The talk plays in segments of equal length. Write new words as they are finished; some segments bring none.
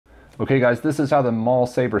Okay guys, this is how the Maul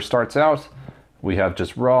Saber starts out. We have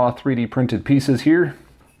just raw 3D printed pieces here.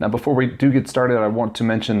 Now before we do get started, I want to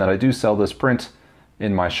mention that I do sell this print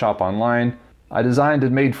in my shop online. I designed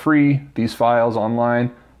and made free these files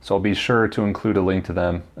online, so I'll be sure to include a link to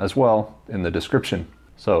them as well in the description.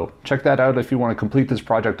 So check that out if you want to complete this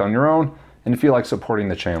project on your own and feel like supporting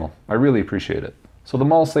the channel. I really appreciate it. So the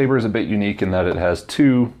Maul Saber is a bit unique in that it has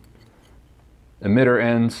two emitter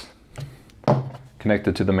ends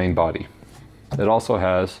connected to the main body. It also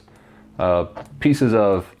has pieces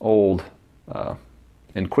of old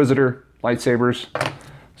Inquisitor lightsabers,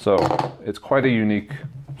 so it's quite a unique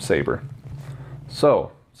saber.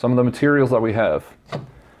 So some of the materials that we have,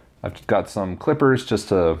 I've got some clippers just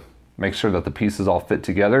to make sure that the pieces all fit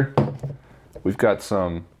together. We've got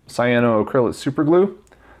some cyanoacrylate super glue.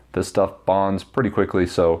 This stuff bonds pretty quickly,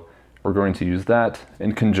 so we're going to use that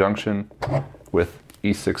in conjunction with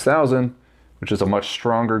E6000, which is a much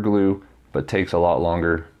stronger glue, but takes a lot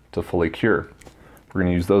longer to fully cure. We're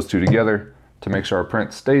going to use those two together to make sure our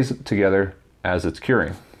print stays together as it's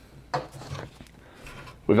curing.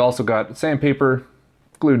 We've also got sandpaper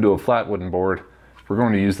glued to a flat wooden board. We're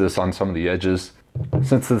going to use this on some of the edges.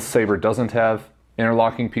 Since this saber doesn't have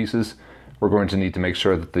interlocking pieces, we're going to need to make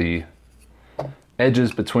sure that the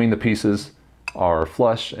edges between the pieces are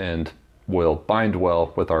flush and will bind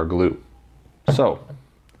well with our glue. So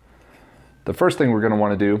the first thing we're going to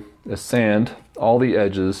want to do is sand all the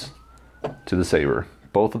edges to the saber,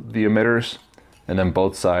 both of the emitters and then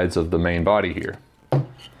both sides of the main body here.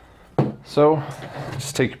 So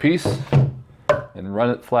just take a piece and run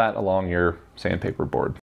it flat along your sandpaper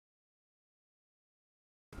board.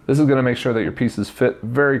 This is going to make sure that your pieces fit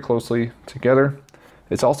very closely together.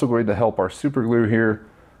 It's also going to help our super glue here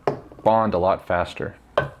bond a lot faster.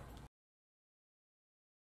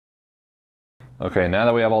 Okay, now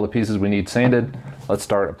that we have all the pieces we need sanded, let's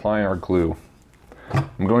start applying our glue.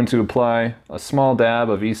 I'm going to apply a small dab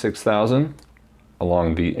of E6000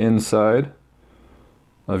 along the inside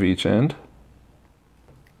of each end.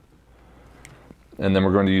 And then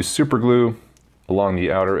we're going to use super glue along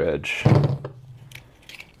the outer edge.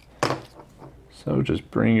 So just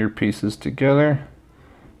bring your pieces together,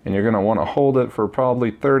 and you're going to want to hold it for probably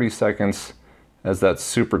 30 seconds as that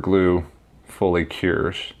super glue fully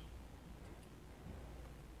cures.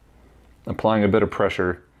 Applying a bit of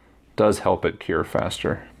pressure does help it cure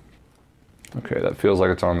faster. Okay, that feels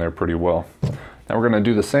like it's on there pretty well. Now we're going to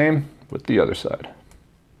do the same with the other side.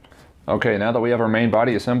 Okay, now that we have our main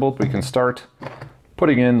body assembled, we can start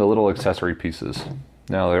putting in the little accessory pieces.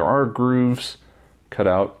 Now there are grooves cut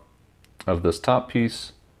out of this top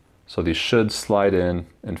piece, so these should slide in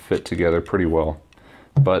and fit together pretty well.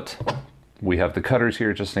 But we have the cutters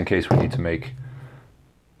here just in case we need to make,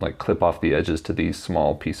 like, clip off the edges to these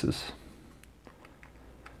small pieces.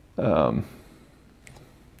 We're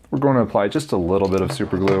going to apply just a little bit of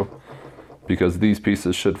super glue because these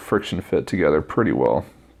pieces should friction fit together pretty well,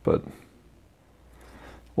 but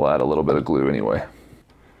we'll add a little bit of glue anyway.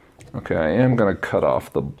 Okay, I am going to cut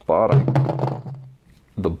off the bottom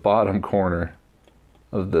corner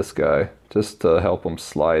of this guy just to help him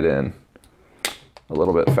slide in a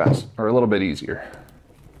little bit fast, or a little bit easier.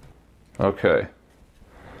 Okay,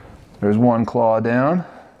 there's one claw down.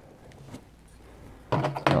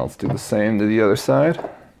 Now let's do the same to the other side.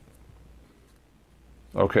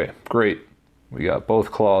 Okay, great. We got both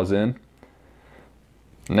claws in.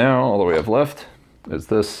 Now all that we have left is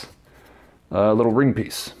this little ring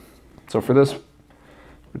piece. So for this,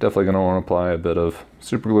 we're definitely going to want to apply a bit of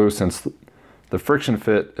super glue since the friction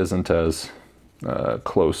fit isn't as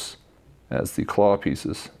close as the claw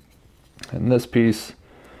pieces. And this piece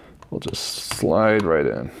will just slide right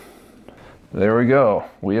in. There we go.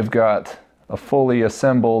 We have got a fully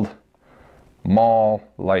assembled Maul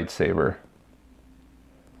lightsaber.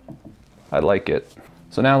 I like it.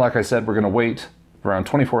 So now, like I said, we're going to wait around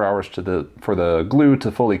 24 hours for the glue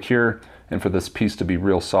to fully cure and for this piece to be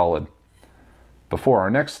real solid before our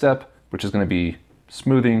next step, which is going to be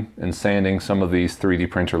smoothing and sanding some of these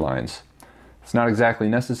 3D printer lines. It's not exactly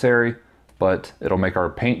necessary, but it'll make our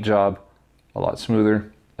paint job a lot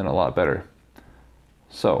smoother and a lot better.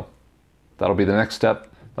 So that'll be the next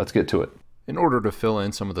step. Let's get to it. In order to fill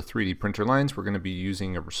in some of the 3D printer lines, we're going to be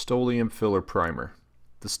using a Rust-Oleum filler primer.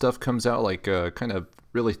 The stuff comes out like a kind of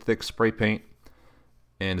really thick spray paint,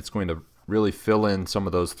 and it's going to really fill in some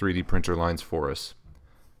of those 3D printer lines for us.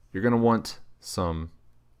 You're going to want some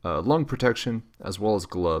lung protection as well as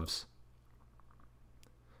gloves.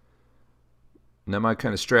 Now my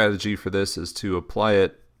kind of strategy for this is to apply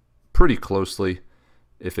it pretty closely.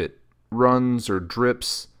 If it runs or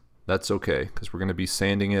drips, that's okay, because we're going to be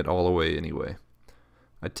sanding it all away anyway.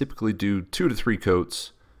 I typically do 2 to 3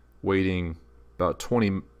 coats, waiting about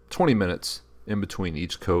 20 minutes in between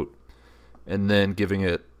each coat, and then giving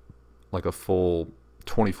it like a full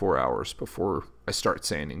 24 hours before I start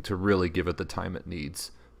sanding to really give it the time it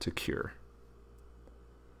needs to cure.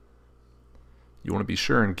 You want to be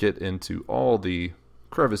sure and get into all the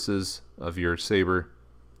crevices of your saber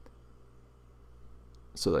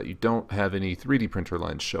so that you don't have any 3D printer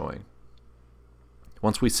lines showing.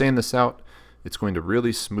 Once we sand this out, it's going to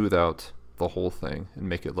really smooth out the whole thing and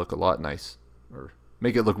make it look a lot nice, or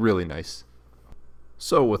make it look really nice.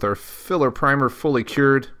 So with our filler primer fully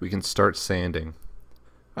cured, we can start sanding.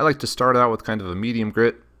 I like to start out with kind of a medium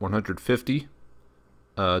grit, 150,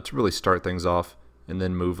 to really start things off, and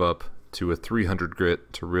then move up to a 300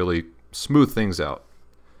 grit to really smooth things out.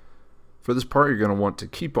 For this part, you're going to want to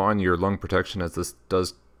keep on your lung protection, as this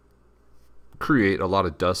does create a lot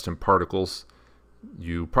of dust and particles.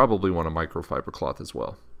 You probably want a microfiber cloth as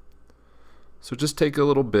well. So just take a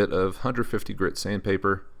little bit of 150 grit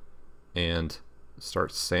sandpaper and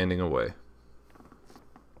start sanding away.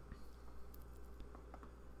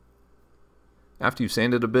 After you've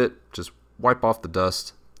sanded a bit, just wipe off the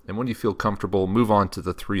dust, and when you feel comfortable, move on to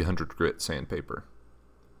the 300 grit sandpaper.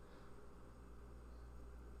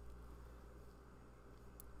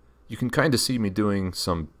 You can kind of see me doing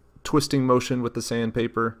some twisting motion with the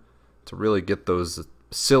sandpaper to really get those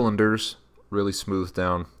cylinders really smoothed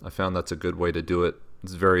down. I found that's a good way to do it.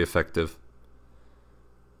 It's very effective.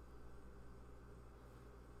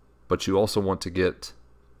 But you also want to get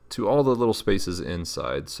to all the little spaces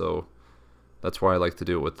inside, so that's why I like to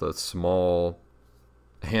do it with a small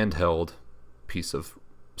handheld piece of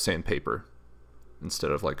sandpaper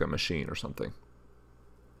instead of like a machine or something.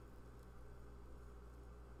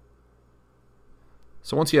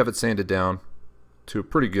 So once you have it sanded down to a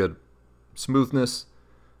pretty good smoothness,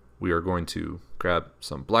 we are going to grab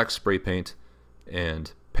some black spray paint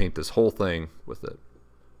and paint this whole thing with it.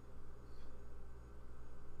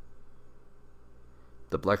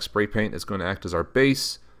 The black spray paint is going to act as our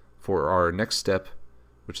base for our next step,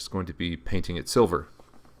 which is going to be painting it silver.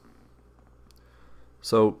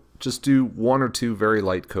 So just do 1 or 2 very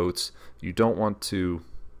light coats. You don't want to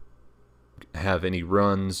have any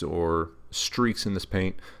runs or streaks in this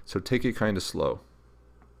paint, so take it kind of slow.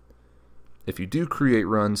 If you do create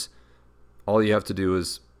runs, all you have to do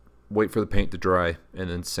is wait for the paint to dry and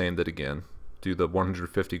then sand it again. Do the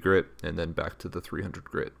 150 grit and then back to the 300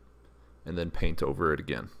 grit, and then paint over it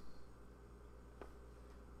again.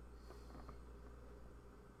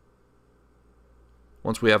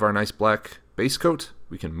 Once we have our nice black base coat,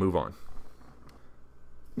 we can move on.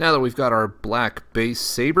 Now that we've got our black base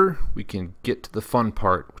saber, we can get to the fun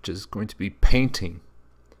part, which is going to be painting.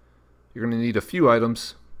 You're going to need a few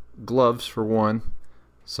items: gloves for one,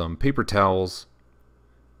 some paper towels,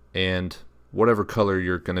 and whatever color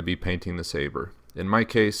you're going to be painting the saber. In my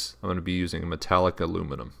case, I'm going to be using metallic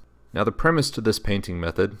aluminum. Now the premise to this painting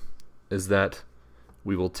method is that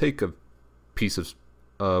we will take a piece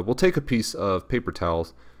of paper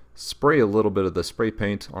towels, spray a little bit of the spray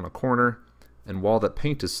paint on a corner, and while that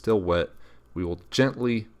paint is still wet, we will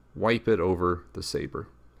gently wipe it over the saber.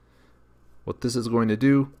 What this is going to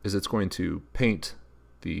do is it's going to paint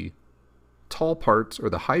the tall parts, or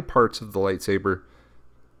the high parts of the lightsaber,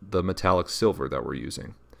 the metallic silver that we're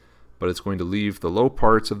using, but it's going to leave the low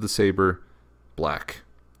parts of the saber black.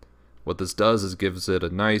 What this does is gives it a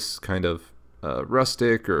nice kind of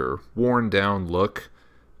rustic or worn down look,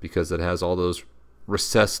 because it has all those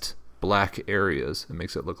recessed black areas. It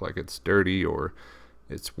makes it look like it's dirty or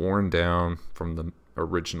it's worn down from the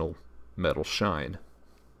original metal shine.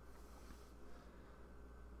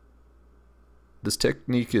 This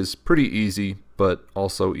technique is pretty easy, but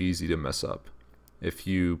also easy to mess up. If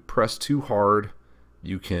you press too hard,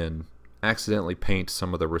 you can accidentally paint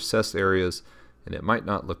some of the recessed areas and it might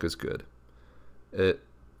not look as good.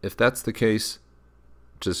 If that's the case,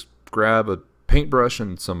 just grab a paintbrush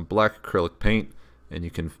and some black acrylic paint and you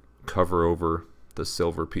can cover over the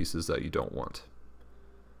silver pieces that you don't want.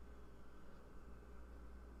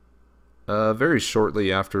 Very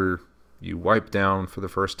shortly after you wipe down for the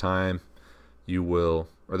first time,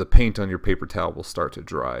 the paint on your paper towel will start to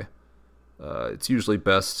dry. It's usually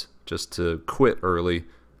best just to quit early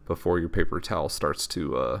before your paper towel starts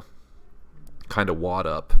to kind of wad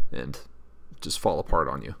up and just fall apart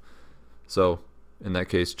on you. So in that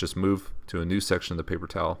case, just move to a new section of the paper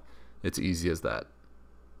towel. It's easy as that.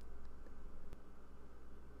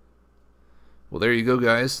 Well, there you go,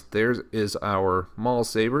 guys. There is our Maul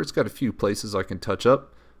Saber. It's got a few places I can touch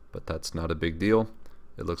up, but that's not a big deal.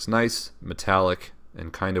 It looks nice, metallic,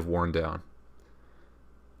 and kind of worn down.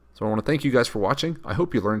 So I want to thank you guys for watching. I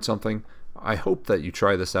hope you learned something. I hope that you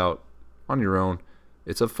try this out on your own.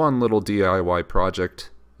 It's a fun little DIY project,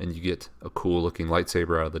 and you get a cool looking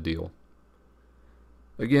lightsaber out of the deal.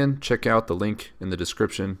 Again, check out the link in the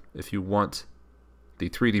description if you want the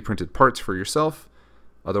 3D printed parts for yourself.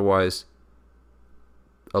 Otherwise,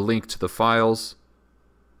 a link to the files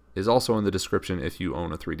is also in the description if you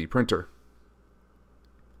own a 3D printer.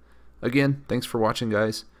 Again, thanks for watching,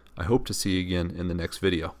 guys. I hope to see you again in the next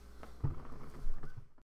video.